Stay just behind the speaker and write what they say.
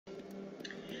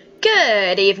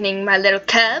Good evening, my little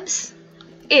cubs.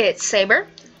 It's Saber.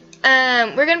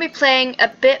 We're going to be playing a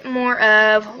bit more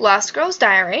of Lost Girl's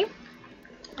Diary.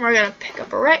 We're going to pick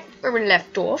up right where we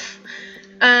left off.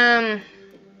 I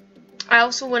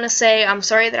also want to say I'm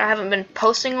sorry that I haven't been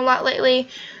posting a lot lately.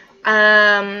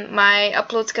 My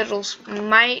upload schedules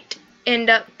might end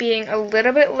up being a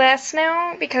little bit less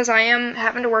now because I am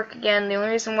having to work again. The only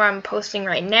reason why I'm posting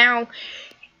right now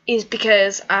is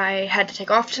because I had to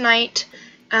take off tonight.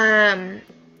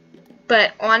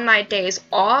 But on my days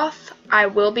off, I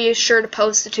will be sure to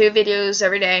post the 2 videos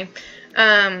every day.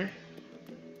 I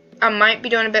might be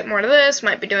doing a bit more of this,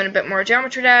 might be doing a bit more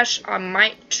Geometry Dash. I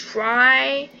might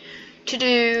try to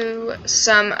do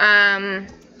some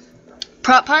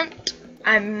prop hunt.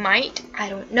 I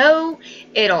don't know.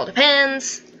 It all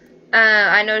depends.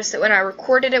 I noticed that when I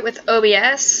recorded it with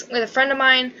OBS with a friend of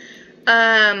mine,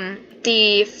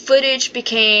 the footage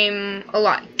became a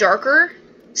lot darker,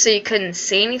 so you couldn't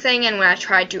see anything, and when I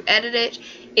tried to edit it,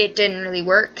 it didn't really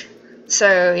work.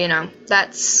 So, you know,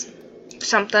 that's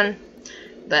something.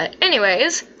 But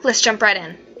anyways, let's jump right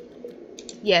in.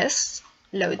 Yes,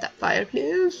 load that file,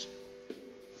 please.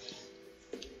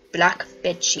 Black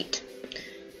bedsheet.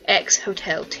 X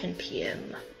Hotel, 10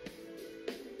 p.m.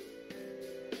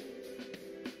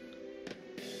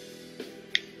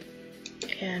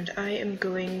 And I am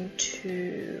going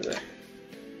to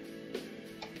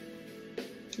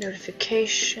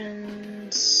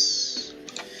notifications.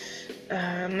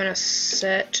 I'm gonna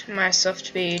set myself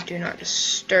to be do not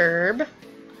disturb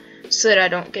so that I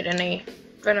don't get any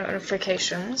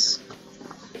notifications.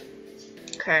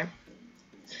 Okay.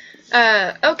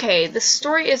 Okay, the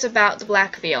story is about the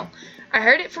black veil. I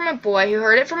heard it from a boy who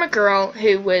heard it from a girl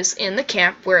who was in the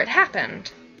camp where it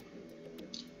happened.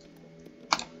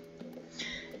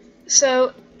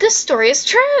 So, this story is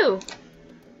true!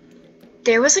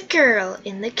 There was a girl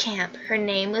in the camp. Her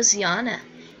name was Yana.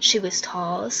 She was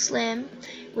tall, slim,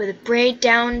 with a braid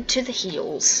down to the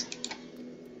heels.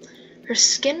 Her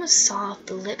skin was soft,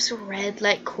 the lips were red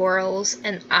like corals,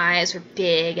 and eyes were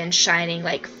big and shining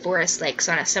like forest lakes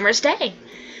on a summer's day.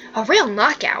 A real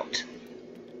knockout.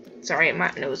 Sorry,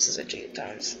 my nose is itchy at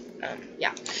times.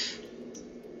 Yeah.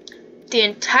 The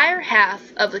entire half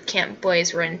of the camp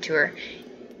boys were into her,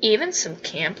 even some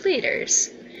camp leaders.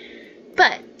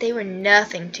 But they were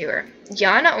nothing to her.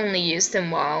 Yana only used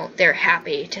them while they're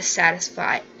happy to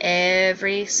satisfy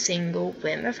every single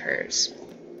whim of hers.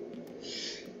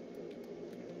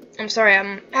 I'm sorry,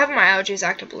 I'm having my allergies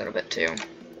act up a little bit too.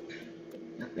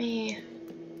 Let me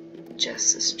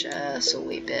adjust this just a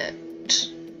wee bit.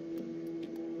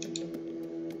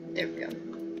 There we go.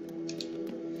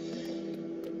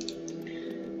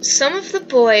 Some of the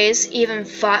boys even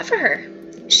fought for her.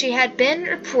 She had been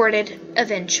reported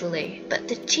eventually, but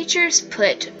the teachers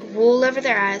put wool over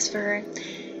their eyes for her.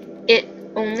 It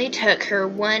only took her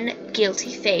one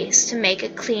guilty face to make a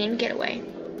clean getaway.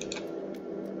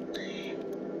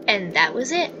 And that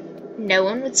was it. No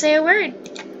one would say a word.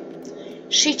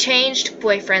 She changed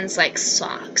boyfriends like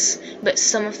socks, but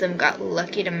some of them got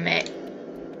lucky to make...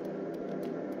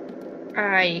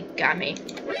 You got me.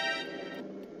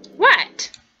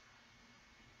 What?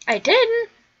 I didn't.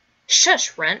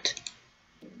 Shush, runt.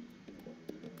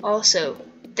 Also,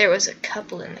 there was a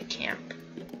couple in the camp.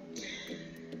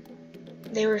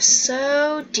 They were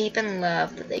so deep in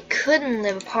love that they couldn't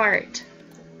live apart.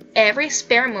 Every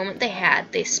spare moment they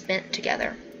had, they spent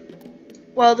together.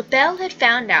 While the belle had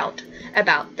found out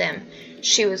about them,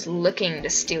 she was looking to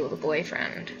steal the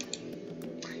boyfriend.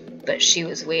 But she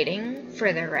was waiting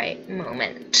for the right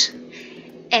moment.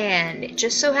 And it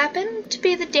just so happened to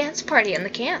be the dance party in the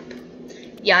camp.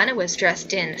 Yana was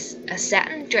dressed in a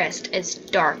satin dress as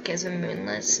dark as a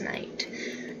moonless night.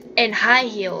 In high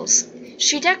heels,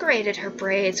 she decorated her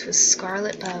braids with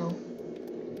scarlet bow.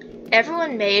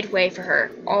 Everyone made way for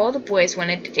her. All the boys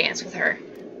wanted to dance with her,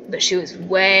 but she was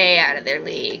way out of their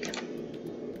league.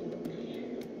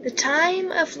 The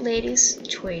time of Lady's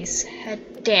Choice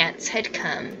dance had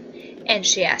come, and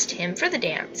she asked him for the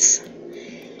dance.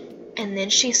 And then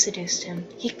she seduced him.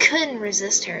 He couldn't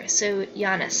resist her, so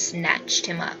Yana snatched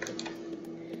him up.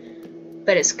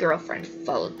 But his girlfriend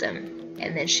followed them,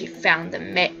 and then she found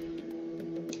them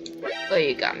Oh,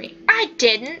 you got me. I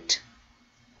didn't!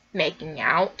 Making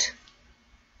out.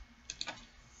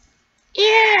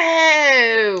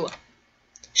 Ew!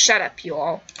 Shut up, you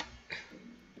all.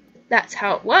 That's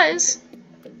how it was.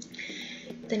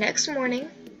 The next morning,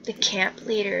 the camp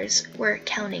leaders were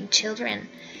counting children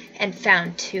and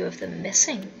found 2 of them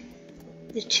missing.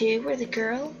 The 2 were the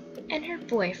girl and her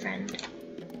boyfriend.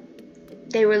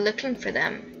 They were looking for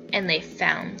them, and they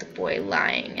found the boy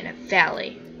lying in a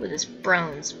valley with his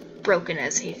bones broken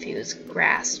as if he was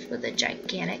grasped with a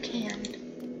gigantic hand.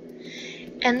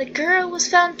 And the girl was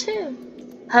found too,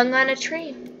 hung on a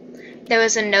tree. There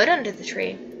was a note under the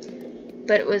tree,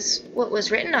 but what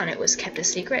was written on it was kept a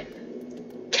secret.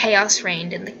 Chaos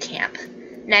reigned in the camp.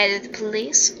 Neither the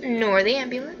police, nor the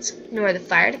ambulance, nor the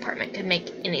fire department could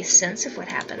make any sense of what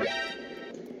happened.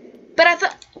 But I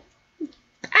thought...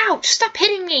 Ouch! Stop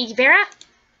hitting me, Vera!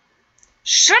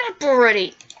 Shut up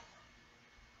already!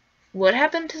 What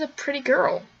happened to the pretty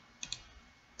girl?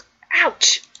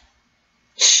 Ouch!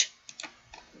 Shh!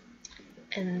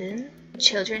 And then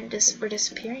children were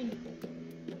disappearing.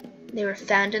 They were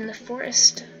found in the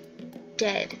forest,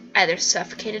 dead, either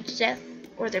suffocated to death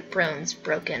or their bones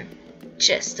broken,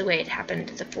 just the way it happened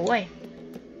to the boy.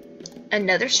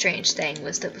 Another strange thing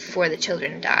was that before the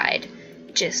children died,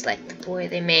 just like the boy,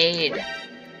 they made...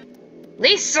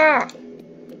 Lisa!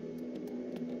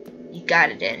 You got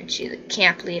it, didn't you? The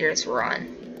camp leaders were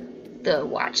on the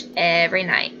watch every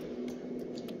night.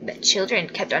 But children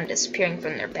kept on disappearing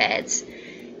from their beds.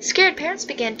 Scared parents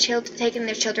began taking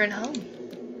their children home.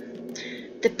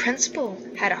 The principal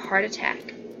had a heart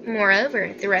attack.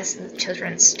 Moreover, the rest of the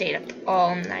children stayed up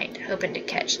all night, hoping to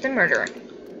catch the murderer.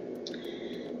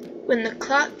 When the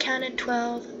clock counted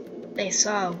 12, they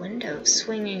saw a window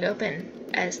swinging open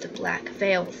as the black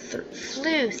veil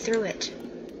flew through it.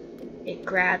 It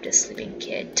grabbed a sleeping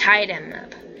kid, tied him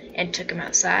up, and took him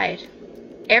outside.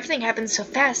 Everything happened so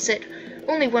fast that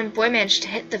only one boy managed to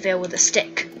hit the veil with a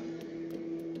stick.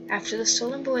 After the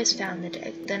stolen boy was found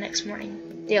the next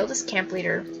morning, the eldest camp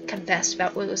leader confessed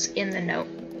about what was in the note.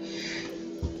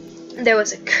 There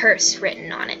was a curse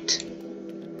written on it.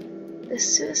 The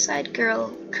suicide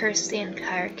girl cursed the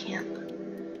entire camp,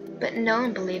 but no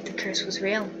one believed the curse was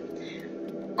real,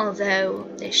 although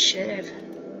they should have.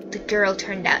 The girl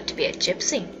turned out to be a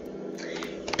gypsy.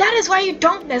 That is why you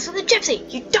don't mess with a gypsy!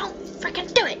 You don't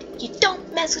freaking do it! You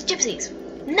don't mess with gypsies!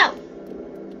 No!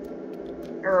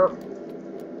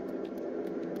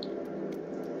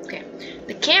 Okay.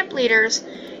 The camp leaders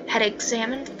had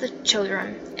examined the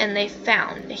children, and they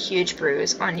found a huge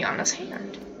bruise on Yana's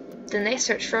hand. Then they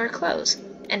searched for her clothes,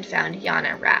 and found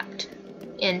Yana wrapped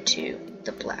into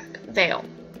the black veil.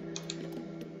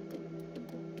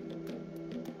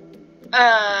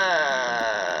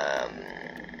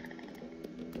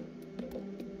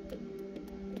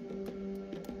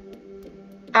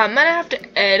 I'm gonna have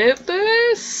to edit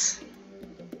this.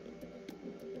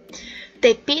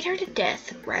 They beat her to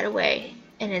death right away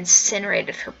and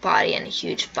incinerated her body in a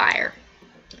huge fire.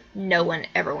 No one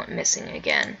ever went missing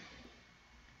again.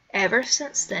 Ever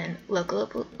since then,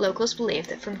 locals believe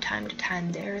that from time to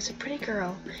time there is a pretty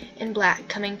girl in black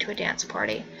coming to a dance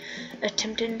party,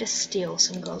 attempting to steal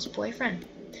some girl's boyfriend.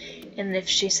 And if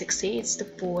she succeeds, the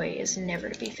boy is never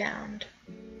to be found.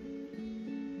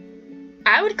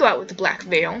 I would go out with the black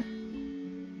veil.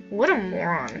 What a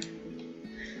moron.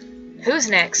 Who's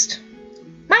next?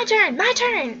 My turn! My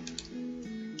turn!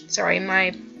 Sorry,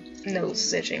 my nose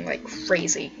is itching like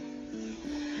crazy.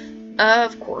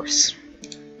 Of course.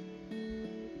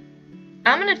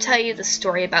 I'm gonna tell you the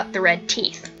story about the red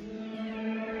teeth.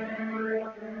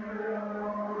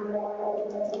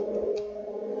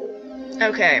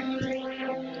 Okay.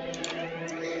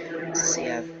 Let's see,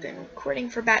 I've been recording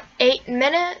for about 8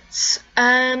 minutes.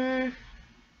 I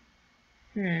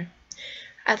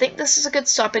think this is a good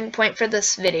stopping point for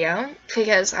this video,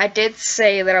 because I did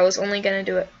say that I was only going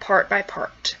to do it part by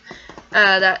part.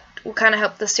 That will kind of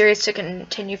help the series to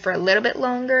continue for a little bit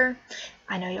longer.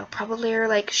 I know y'all probably are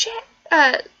like, shit,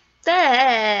 I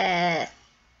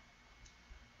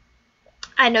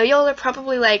know y'all are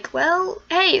probably like, well,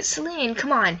 hey, Celine,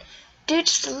 come on, do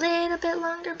just a little bit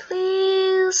longer,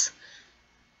 please.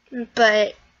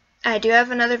 But I do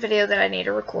have another video that I need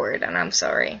to record, and I'm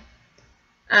sorry.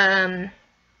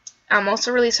 I'm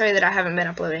also really sorry that I haven't been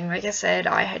uploading. Like I said,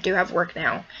 I do have work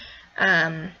now.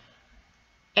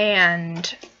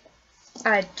 And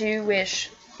I do wish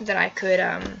that I could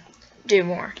do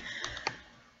more.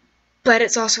 But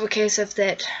it's also a case of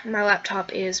that my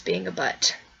laptop is being a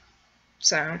butt.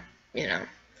 So, you know,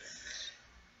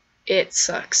 it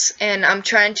sucks. And I'm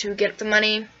trying to get the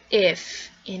money.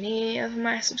 If any of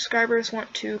my subscribers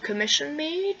want to commission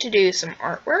me to do some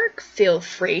artwork, feel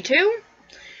free to.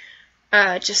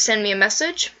 Just send me a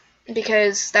message,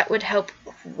 because that would help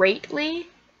greatly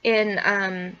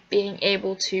in being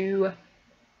able to,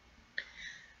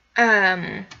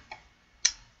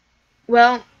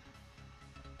 well,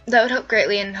 that would help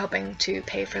greatly in helping to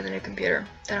pay for the new computer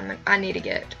that I need to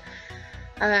get.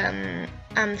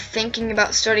 I'm thinking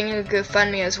about starting a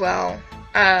GoFundMe as well,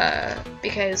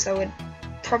 because that would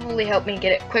probably help me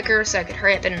get it quicker, so I could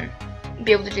hurry up and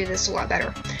be able to do this a lot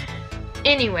better.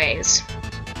 Anyways,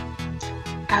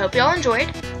 I hope y'all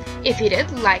enjoyed. If you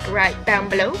did, like right down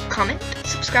below, comment,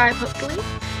 subscribe hopefully,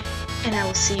 and I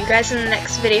will see you guys in the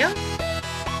next video.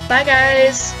 Bye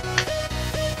guys!